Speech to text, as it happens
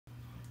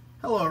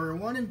Hello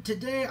everyone, and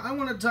today I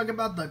want to talk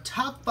about the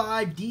top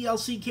 5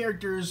 DLC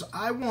characters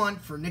I want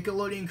for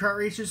Nickelodeon Kart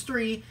Racers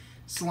 3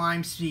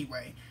 Slime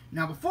Speedway.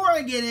 Now before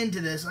I get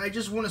into this, I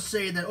just want to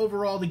say that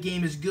overall the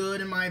game is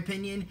good in my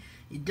opinion.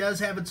 It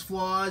does have its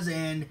flaws,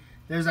 and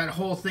there's that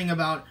whole thing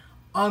about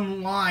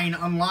online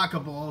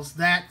unlockables.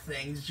 That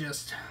thing's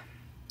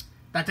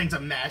a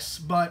mess.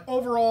 But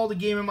overall the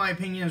game in my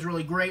opinion is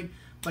really great.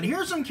 But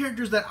here's some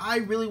characters that I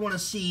really want to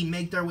see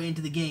make their way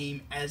into the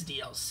game as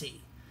DLC.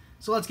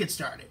 So let's get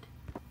started.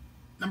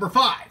 Number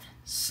 5,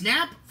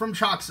 Snap from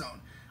Chalk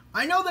Zone.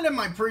 I know that in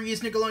my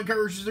previous Nickelodeon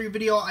Kart Racers 3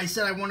 video, I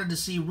said I wanted to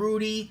see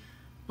Rudy,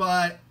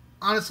 but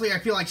honestly, I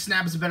feel like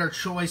Snap is a better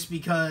choice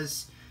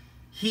because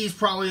he's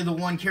probably the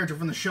one character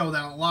from the show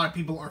that a lot of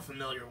people are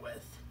familiar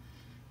with.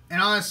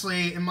 And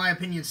honestly, in my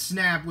opinion,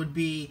 Snap would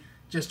be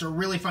just a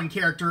really fun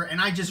character, and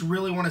I just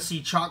really want to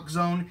see Chalk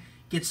Zone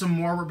get some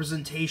more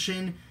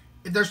representation.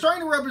 If they're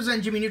starting to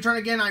represent Jimmy Neutron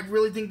again, I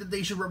really think that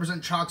they should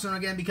represent Chalk Zone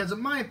again because,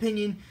 in my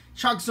opinion,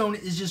 Chalk Zone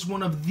is just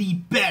one of the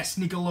best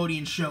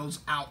Nickelodeon shows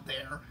out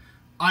there.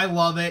 I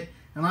love it,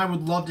 and I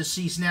would love to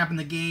see Snap in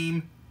the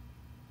game.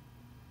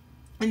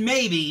 And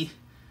maybe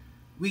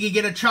we could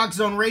get a Chalk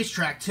Zone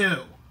racetrack,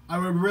 too. I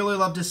would really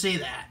love to see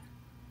that.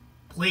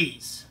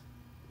 Please.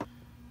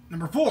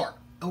 Number 4,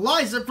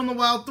 Eliza from the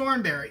Wild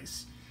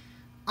Thornberries.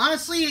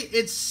 Honestly,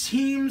 it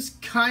seems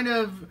kind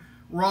of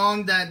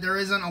wrong that there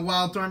isn't a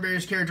Wild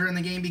Thornberries character in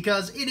the game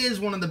because it is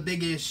one of the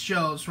biggest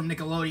shows from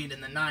Nickelodeon in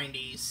the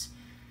 90s.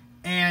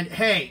 And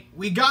hey,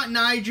 we got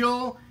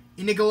Nigel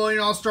in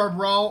Nickelodeon All-Star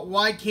Brawl.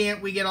 Why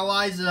can't we get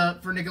Eliza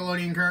for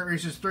Nickelodeon Kart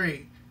Racers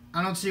 3?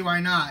 I don't see why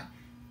not.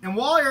 And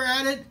while you're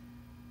at it,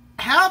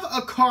 have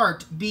a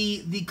Kart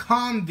be the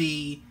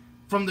Convy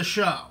from the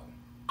show.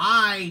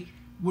 I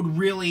would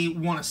really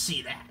want to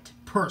see that,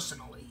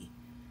 personally.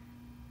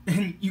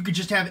 And you could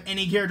just have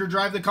any character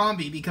drive the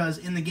Convy because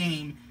in the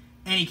game,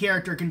 any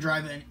character can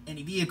drive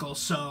any vehicle,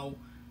 so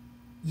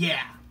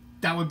yeah,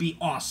 that would be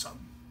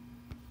awesome.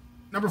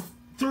 Number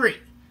 3,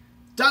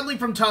 Dudley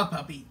from Tough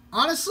Puppy.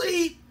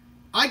 Honestly,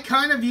 I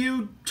kind of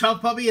view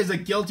Tough Puppy as a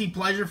guilty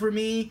pleasure for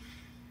me,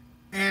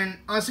 and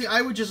honestly,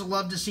 I would just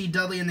love to see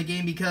Dudley in the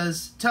game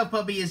because Tough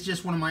Puppy is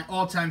just one of my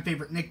all-time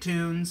favorite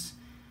Nicktoons.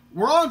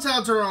 We're all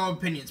entitled to our own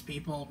opinions,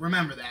 people.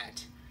 Remember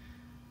that.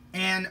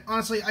 And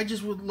honestly, I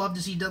just would love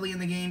to see Dudley in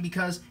the game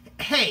because,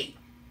 hey,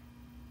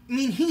 I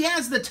mean, he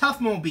has the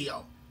Tough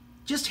Mobile.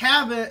 Just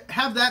have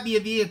that be a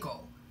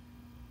vehicle.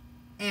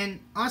 And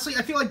honestly,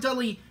 I feel like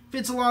Dudley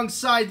fits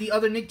alongside the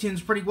other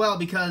Nicktoons pretty well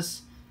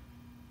because,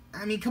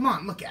 I mean, come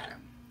on, look at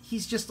him.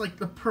 He's just like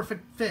the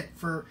perfect fit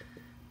for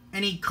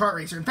any kart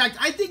racer. In fact,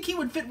 I think he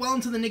would fit well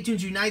into the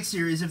Nicktoons Unite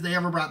series if they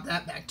ever brought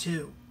that back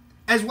too.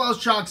 As well as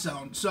Chalk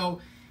Zone.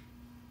 So,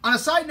 on a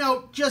side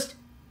note, just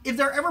if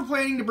they're ever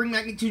planning to bring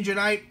back Nicktoons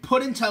Unite,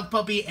 put in Tough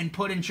Puppy and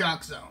put in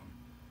Chalk Zone.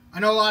 I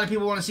know a lot of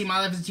people want to see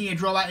My Life as a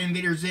Teenage Robot and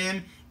Invader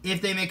Zim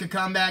if they make a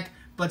comeback,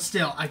 but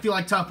still, I feel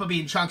like Tough Puppy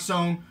and Chalk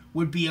Zone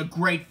would be a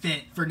great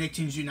fit for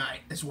Nicktoons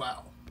Unite as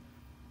well.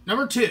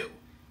 Number 2,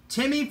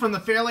 Timmy from the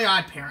Fairly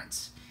Odd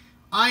Parents.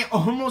 I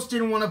almost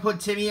didn't want to put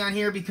Timmy on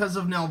here because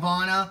of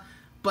Nelvana,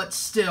 but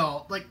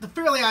still, like, the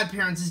Fairly Odd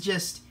Parents is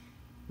just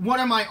one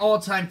of my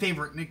all-time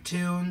favorite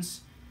Nicktoons.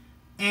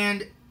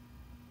 And,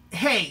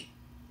 hey,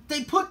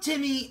 they put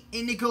Timmy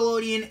in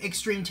Nickelodeon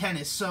Extreme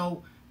Tennis,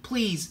 so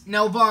please,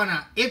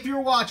 Nelvana, if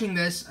you're watching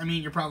this, I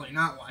mean, you're probably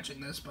not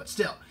watching this, but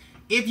still,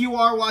 if you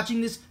are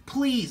watching this,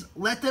 please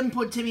let them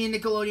put Timmy in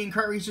Nickelodeon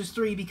Kart Racers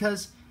 3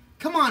 because,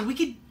 come on, we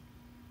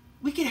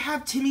could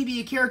have Timmy be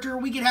a character,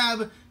 we could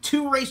have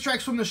 2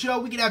 racetracks from the show,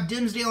 we could have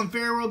Dimsdale and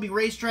Farrow be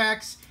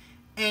racetracks,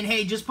 and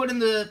hey, just put in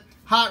the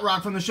Hot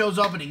Rod from the show's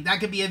opening. That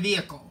could be a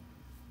vehicle.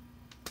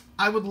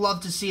 I would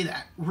love to see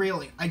that,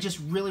 really. I just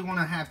really want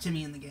to have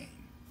Timmy in the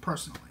game,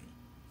 personally.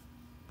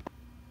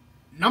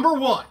 Number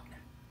 1.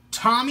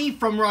 Tommy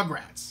from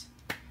Rugrats.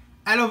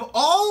 Out of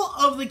all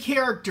of the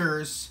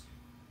characters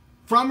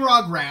from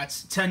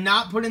Rugrats to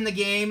not put in the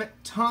game,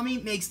 Tommy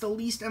makes the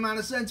least amount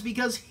of sense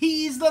because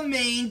he's the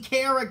main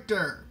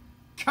character.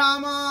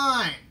 Come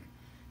on.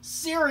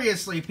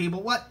 Seriously,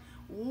 people, what?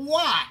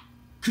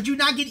 Could you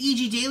not get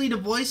E.G. Daily to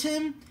voice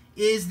him?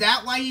 Is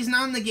that why he's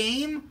not in the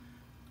game?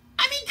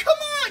 I mean, come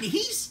on,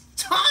 he's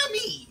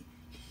Tommy.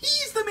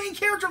 He's the main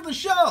character of the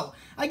show.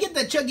 I get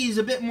that Chucky's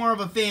a bit more of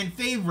a fan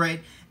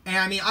favorite, and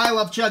I mean, I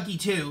love Chucky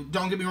too,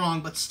 don't get me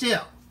wrong, but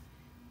still,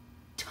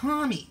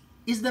 Tommy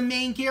is the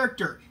main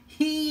character.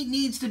 He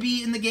needs to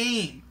be in the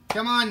game.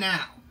 Come on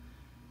now.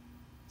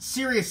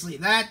 Seriously,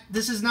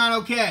 this is not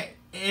okay,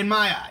 in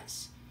my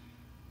eyes.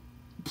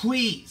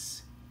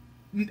 Please,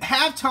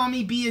 have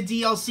Tommy be a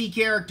DLC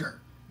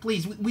character.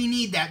 Please, we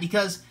need that,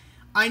 because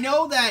I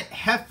know that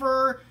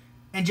Heifer,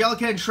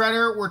 Angelica, and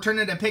Shredder were turned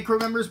into pit crew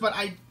members, but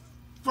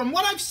from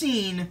what I've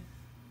seen,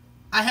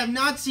 I have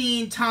not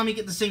seen Tommy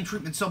get the same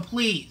treatment, so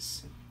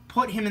please,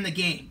 put him in the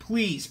game.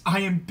 Please, I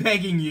am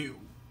begging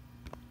you.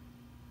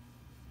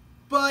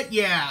 But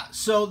yeah,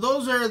 so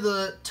those are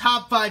the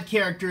top 5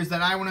 characters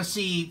that I want to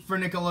see for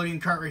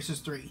Nickelodeon Kart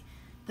Racers 3.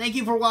 Thank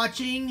you for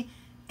watching,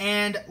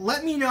 And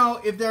let me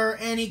know if there are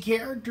any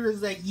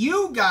characters that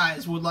you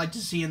guys would like to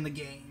see in the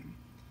game.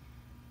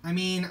 I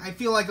mean, I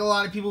feel like a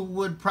lot of people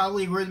would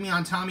probably agree with me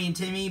on Tommy and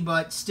Timmy,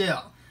 but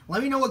still.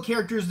 Let me know what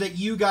characters that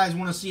you guys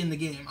want to see in the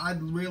game.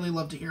 I'd really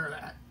love to hear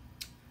that.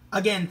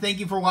 Again, thank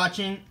you for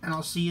watching, and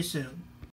I'll see you soon.